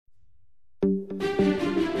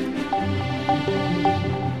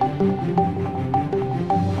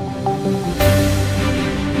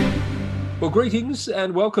Greetings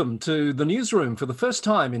and welcome to the newsroom for the first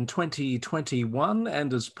time in 2021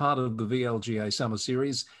 and as part of the VLGA Summer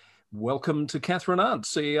Series. Welcome to Catherine Arndt,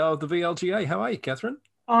 CEO of the VLGA. How are you, Catherine?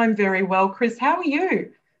 I'm very well, Chris. How are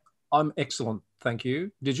you? I'm excellent, thank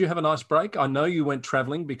you. Did you have a nice break? I know you went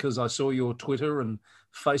travelling because I saw your Twitter and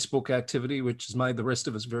Facebook activity, which has made the rest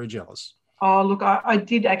of us very jealous. Oh, look, I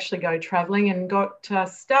did actually go travelling and got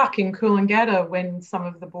stuck in Coolangatta when some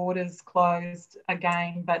of the borders closed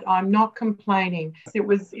again, but I'm not complaining. It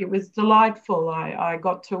was delightful. I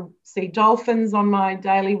got to see dolphins on my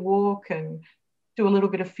daily walk and do a little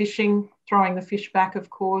bit of fishing, throwing the fish back, of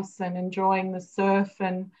course, and enjoying the surf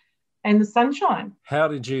and the sunshine. How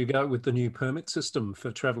did you go with the new permit system for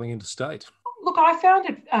travelling interstate? Look, I found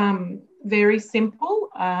it very simple.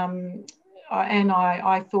 And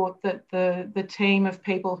I thought that the team of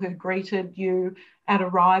people who greeted you at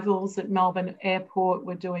arrivals at Melbourne Airport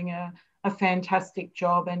were doing a fantastic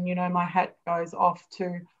job. And, you know, my hat goes off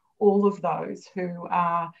to all of those who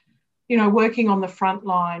are, you know, working on the front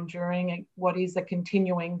line during what is a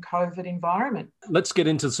continuing COVID environment. Let's get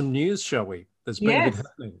into some news, shall we? There's been a bit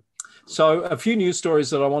happening. So a few news stories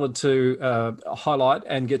that I wanted to highlight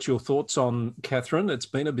and get your thoughts on, Catherine. It's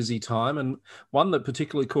been a busy time, and one that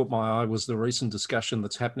particularly caught my eye was the recent discussion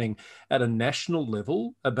that's happening at a national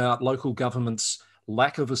level about local government's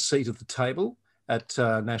lack of a seat at the table at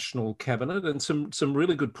National Cabinet, and some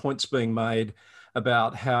really good points being made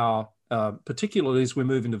about how, particularly as we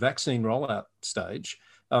move into vaccine rollout stage,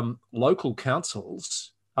 local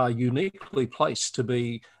councils are uniquely placed to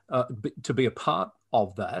be a part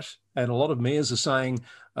of that. And a lot of mayors are saying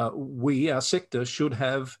our sector, should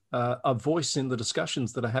have a voice in the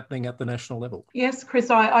discussions that are happening at the national level. Yes, Chris,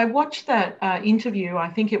 I watched that interview. I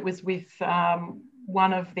think it was with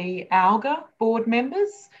one of the ALGA board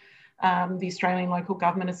members, the Australian Local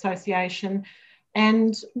Government Association.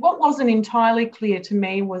 And what wasn't entirely clear to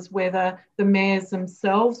me was whether the mayors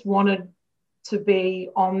themselves wanted to be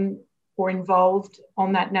on or involved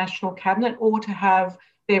on that national cabinet, or to have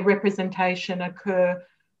their representation occur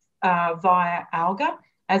via ALGA.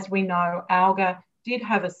 As we know, ALGA did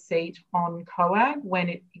have a seat on COAG when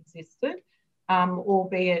it existed,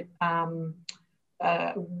 albeit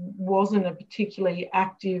wasn't a particularly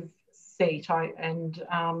active seat.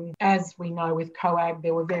 As we know with COAG,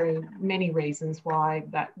 there were very many reasons why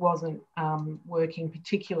that wasn't working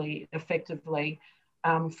particularly effectively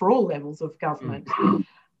for all levels of government.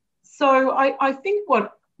 So I think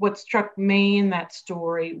what struck me in that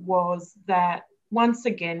story was that once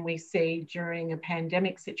again we see during a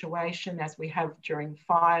pandemic situation, as we have during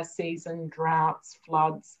fire season, droughts,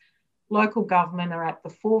 floods, local government are at the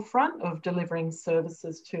forefront of delivering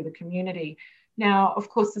services to the community. Now, of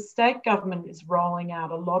course, the state government is rolling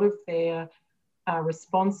out a lot of their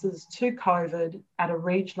responses to COVID at a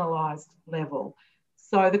regionalised level.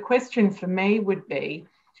 So the question for me would be,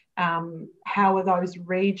 how are those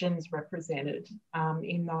regions represented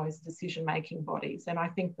in those decision-making bodies? And I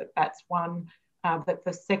think that that's one that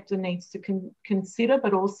the sector needs to consider,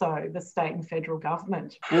 but also the state and federal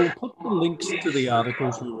government. We'll put the links to the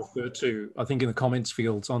articles you referred to, I think, in the comments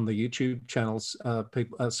fields on the YouTube channels,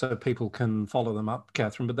 so people can follow them up,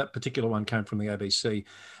 Catherine. But that particular one came from the ABC,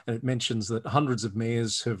 and it mentions that hundreds of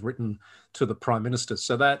mayors have written to the Prime Minister.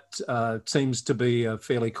 So that seems to be a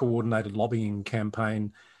fairly coordinated lobbying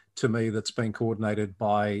campaign to me that's been coordinated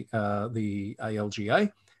by the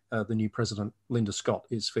ALGA. The new president, Linda Scott,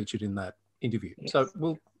 is featured in that interview. Yes. So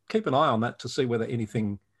we'll keep an eye on that to see whether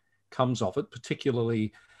anything comes of it,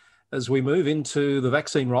 particularly as we move into the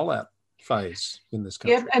vaccine rollout phase in this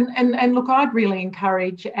country. Yeah, and look, I'd really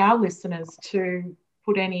encourage our listeners to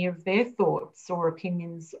put any of their thoughts or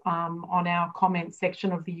opinions on our comment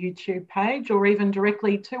section of the YouTube page, or even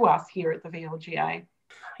directly to us here at the VLGA.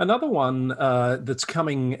 Another one that's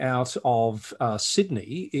coming out of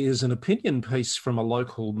Sydney is an opinion piece from a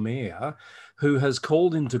local mayor who has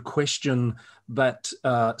called into question that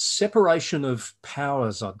separation of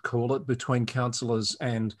powers, I'd call it, between councillors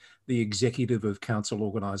and the executive of council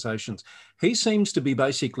organisations. He seems to be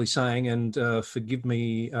basically saying, and forgive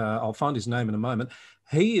me, I'll find his name in a moment,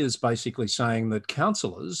 he is basically saying that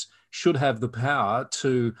councillors should have the power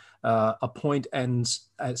to appoint and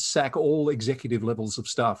sack all executive levels of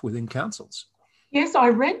staff within councils. Yes, I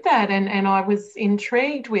read that and I was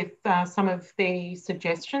intrigued with some of the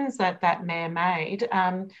suggestions that mayor made.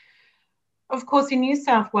 Of course, in New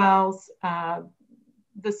South Wales,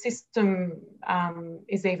 the system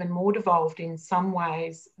is even more devolved in some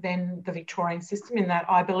ways than the Victorian system, in that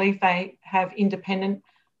I believe they have independent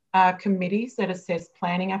committees that assess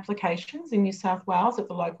planning applications in New South Wales at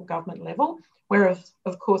the local government level, whereas,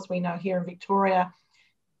 of course, we know here in Victoria,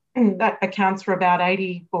 that accounts for about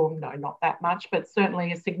 80, well, no, not that much, but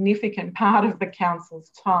certainly a significant part of the council's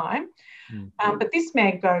time. But this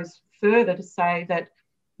mayor goes further to say that,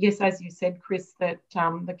 yes, as you said, Chris, that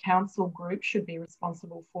the council group should be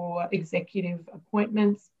responsible for executive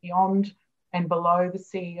appointments beyond and below the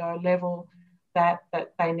CEO level, that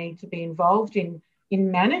they need to be involved in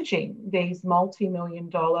managing these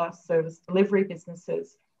multi-million-dollar service delivery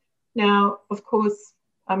businesses. Now, of course,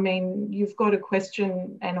 I mean, you've got a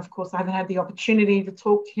question, and of course, I haven't had the opportunity to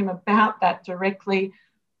talk to him about that directly,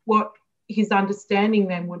 what his understanding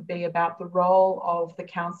then would be about the role of the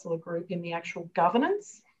councillor group in the actual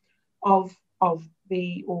governance of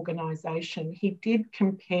the organisation. He did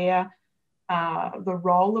compare the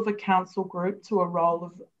role of a council group to a role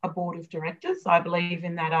of a board of directors, I believe,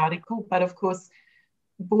 in that article. But of course,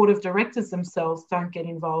 board of directors themselves don't get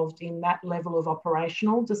involved in that level of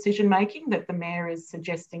operational decision making that the mayor is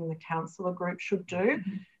suggesting the councillor group should do.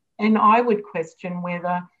 And I would question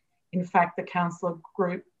whether, in fact, the councillor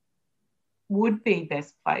group would be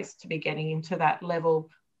best placed to be getting into that level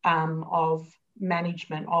of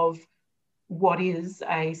management of what is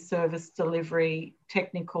a service delivery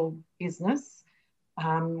technical business.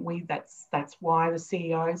 That's why the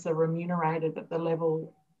CEOs are remunerated at the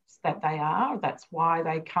level that they are. That's why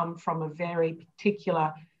they come from a very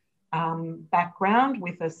particular background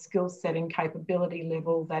with a skill set and capability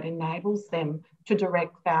level that enables them to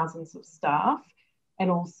direct thousands of staff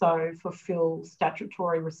and also fulfil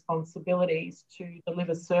statutory responsibilities to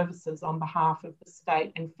deliver services on behalf of the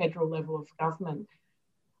state and federal level of government.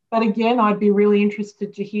 But again, I'd be really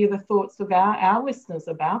interested to hear the thoughts of our listeners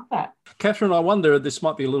about that. Catherine, I wonder, this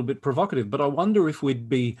might be a little bit provocative, but I wonder if we'd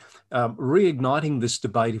be reigniting this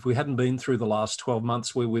debate if we hadn't been through the last 12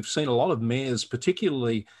 months where we've seen a lot of mayors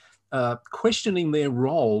particularly questioning their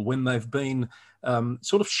role when they've been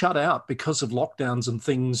sort of shut out because of lockdowns and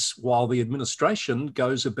things while the administration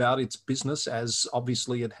goes about its business as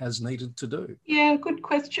obviously it has needed to do. Yeah, good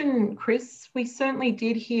question, Chris. We certainly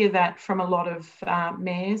did hear that from a lot of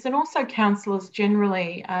mayors and also councillors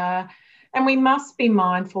generally. And we must be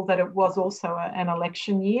mindful that it was also an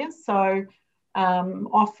election year. So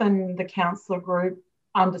often the councillor group,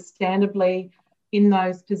 understandably, in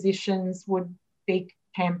those positions would be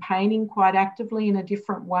campaigning quite actively in a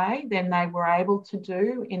different way than they were able to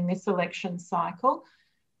do in this election cycle.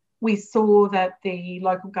 We saw that the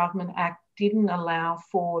Local Government Act didn't allow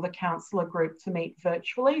for the councillor group to meet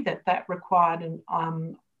virtually, that required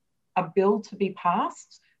a bill to be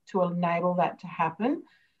passed to enable that to happen.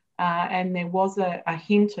 And there was a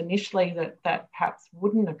hint initially that perhaps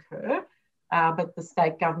wouldn't occur, but the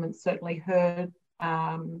state government certainly heard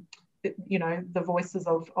the voices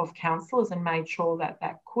of councillors and made sure that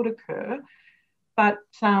could occur. But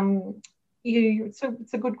it's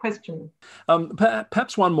a good question.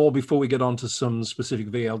 Perhaps one more before we get on to some specific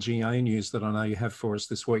VLGA news that I know you have for us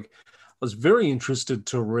this week. I was very interested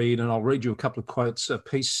to read, and I'll read you a couple of quotes, a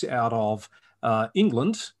piece out of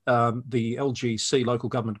England, the LGC Local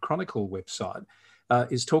Government Chronicle website,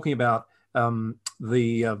 is talking about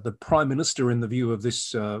the Prime Minister, in the view of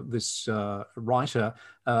this writer,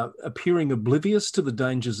 appearing oblivious to the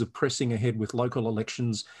dangers of pressing ahead with local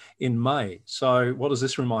elections in May. So what does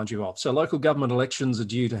this remind you of? So local government elections are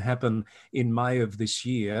due to happen in May of this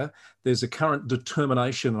year. There's a current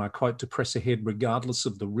determination, and I quote, to press ahead regardless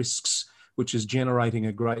of the risks, which is generating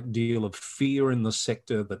a great deal of fear in the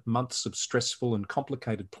sector that months of stressful and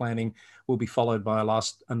complicated planning will be followed by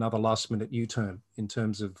another last-minute U-turn in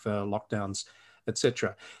terms of lockdowns,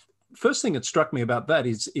 etc. First thing that struck me about that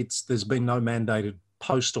is there's been no mandated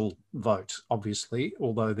postal vote, obviously,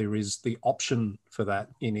 although there is the option for that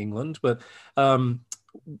in England. But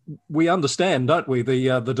we understand, don't we,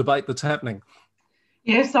 the debate that's happening?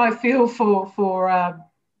 Yes, I feel for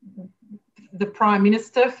the Prime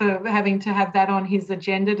Minister for having to have that on his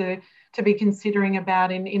agenda to be considering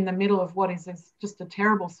about in the middle of what is just a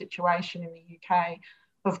terrible situation in the UK,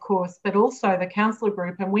 of course, but also the councillor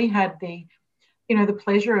group. And we had the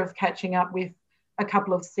pleasure of catching up with a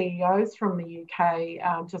couple of CEOs from the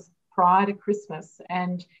UK just prior to Christmas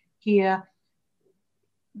and hear,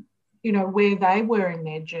 where they were in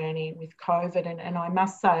their journey with COVID. And I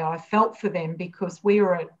must say, I felt for them because we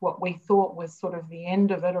were at what we thought was sort of the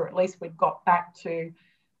end of it, or at least we'd got back to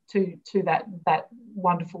that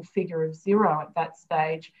wonderful figure of 0 at that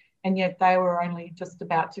stage. And yet they were only just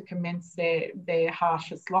about to commence their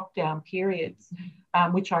harshest lockdown periods,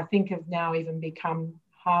 which I think have now even become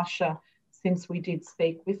harsher since we did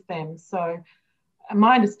speak with them. So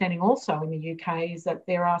my understanding also in the UK is that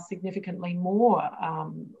there are significantly more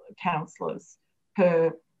councillors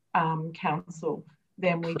per council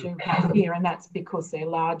than we do have here, and that's because they're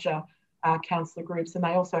larger councillor groups, and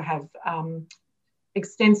they also have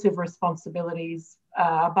extensive responsibilities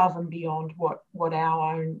above and beyond what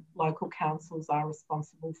our own local councils are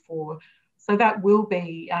responsible for. So that will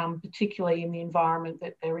be, particularly in the environment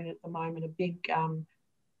that they're in at the moment, a big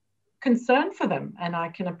concern for them. And I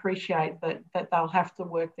can appreciate that they'll have to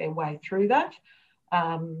work their way through that.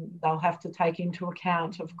 They'll have to take into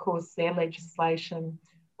account, of course, their legislation,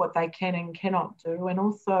 what they can and cannot do, and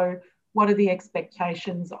also what are the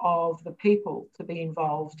expectations of the people to be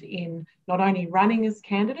involved in not only running as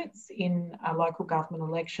candidates in a local government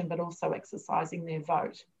election, but also exercising their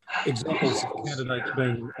vote. Examples of candidates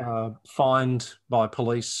being fined by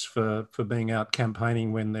police for being out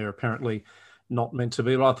campaigning when they're apparently not meant to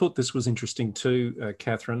be. But I thought this was interesting too,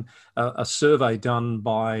 Catherine. A survey done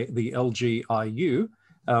by the LGIU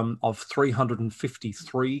of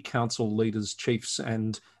 353 council leaders, chiefs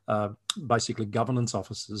and basically governance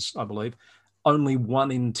officers, I believe. Only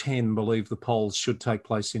 1 in 10 believe the polls should take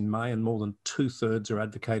place in May, and more than 2/3 are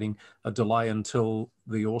advocating a delay until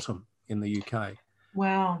the autumn in the UK.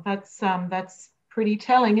 Wow, that's pretty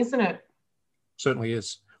telling, isn't it? Certainly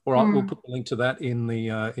is. All right, we'll put the link to that in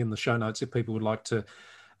the show notes if people would like to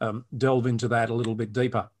delve into that a little bit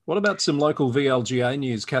deeper. What about some local VLGA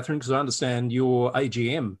news, Catherine? Because I understand your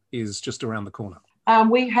AGM is just around the corner.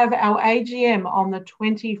 We have our AGM on the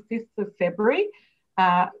 25th of February,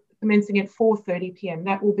 commencing at 4:30 p.m.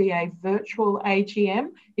 That will be a virtual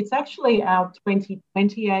AGM. It's actually our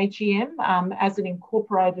 2020 AGM as an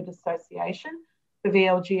incorporated association. The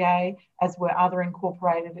VLGA, as were other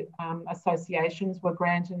incorporated associations, were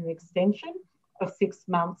granted an extension of 6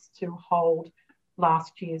 months to hold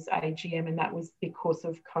last year's AGM, and that was because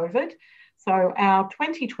of COVID. So our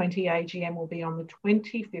 2020 AGM will be on the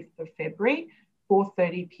 25th of February,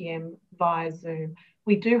 4:30 p.m. via Zoom.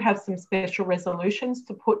 We do have some special resolutions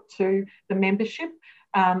to put to the membership,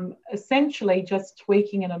 essentially just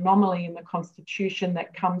tweaking an anomaly in the Constitution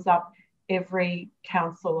that comes up every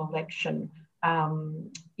council election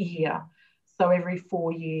year. So every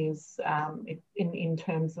 4 years in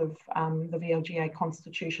terms of the VLGA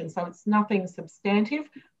Constitution. So it's nothing substantive,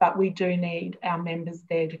 but we do need our members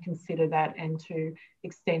there to consider that and to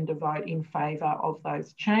extend a vote in favour of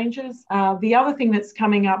those changes. The other thing that's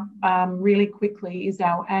coming up really quickly is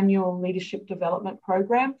our annual Leadership Development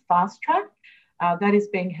Program, Fast Track. That is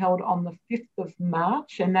being held on the 5th of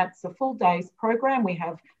March, and that's a full day's program. We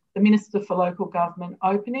have the Minister for Local Government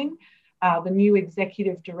opening, the new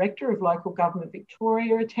Executive Director of Local Government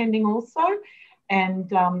Victoria attending also, and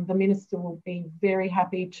the Minister will be very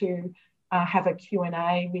happy to have a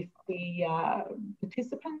Q&A with the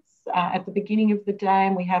participants at the beginning of the day,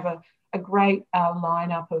 and we have a great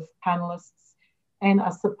lineup of panellists and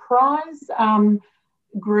a surprise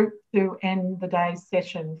group to end the day's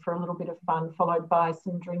session for a little bit of fun, followed by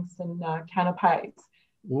some drinks and canapes.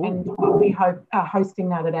 Ooh. And we'll be hosting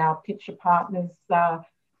that at our Pitcher Partners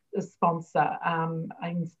sponsor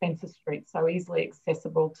in Spencer Street, so easily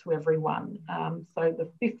accessible to everyone. So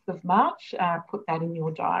the 5th of March, put that in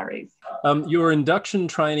your diaries. Your induction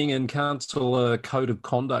training and councillor code of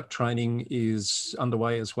conduct training is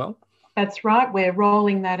underway as well? That's right, we're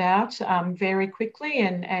rolling that out very quickly,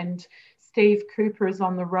 and Steve Cooper is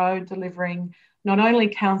on the road delivering not only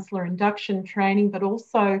councillor induction training, but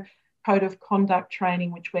also code of conduct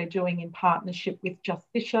training, which we're doing in partnership with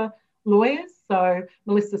Justicia lawyers. So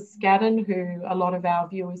Melissa Scadden, who a lot of our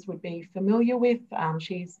viewers would be familiar with,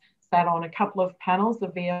 she's sat on a couple of panels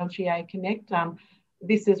of VLGA Connect.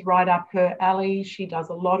 This is right up her alley. She does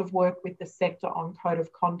a lot of work with the sector on code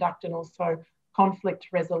of conduct and also conflict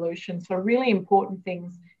resolution. So really important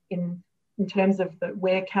things in terms of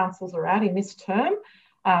where councils are at in this term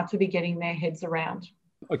to be getting their heads around.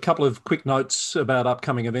 A couple of quick notes about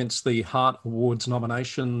upcoming events. The Heart Awards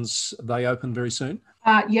nominations, they open very soon?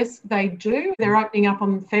 Yes, they do. They're opening up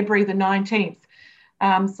on February the 19th.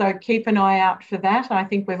 So keep an eye out for that. I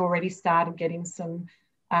think we've already started getting some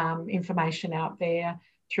information out there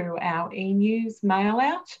through our e-news mail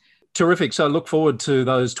out. Terrific. So look forward to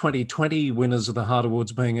those 2020 winners of the Heart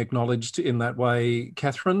Awards being acknowledged in that way,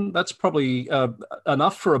 Catherine. That's probably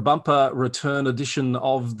enough for a bumper return edition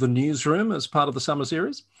of The Newsroom as part of the summer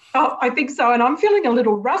series. Oh, I think so. And I'm feeling a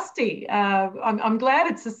little rusty. I'm glad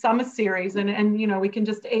it's a summer series and you know, we can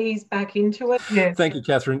just ease back into it. Yes. Thank you,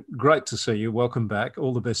 Catherine. Great to see you. Welcome back.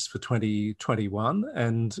 All the best for 2021.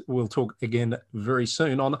 And we'll talk again very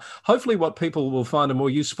soon on hopefully what people will find a more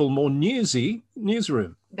useful, more newsy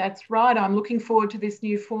newsroom. That's right. I'm looking forward to this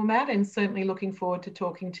new format and certainly looking forward to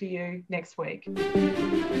talking to you next week.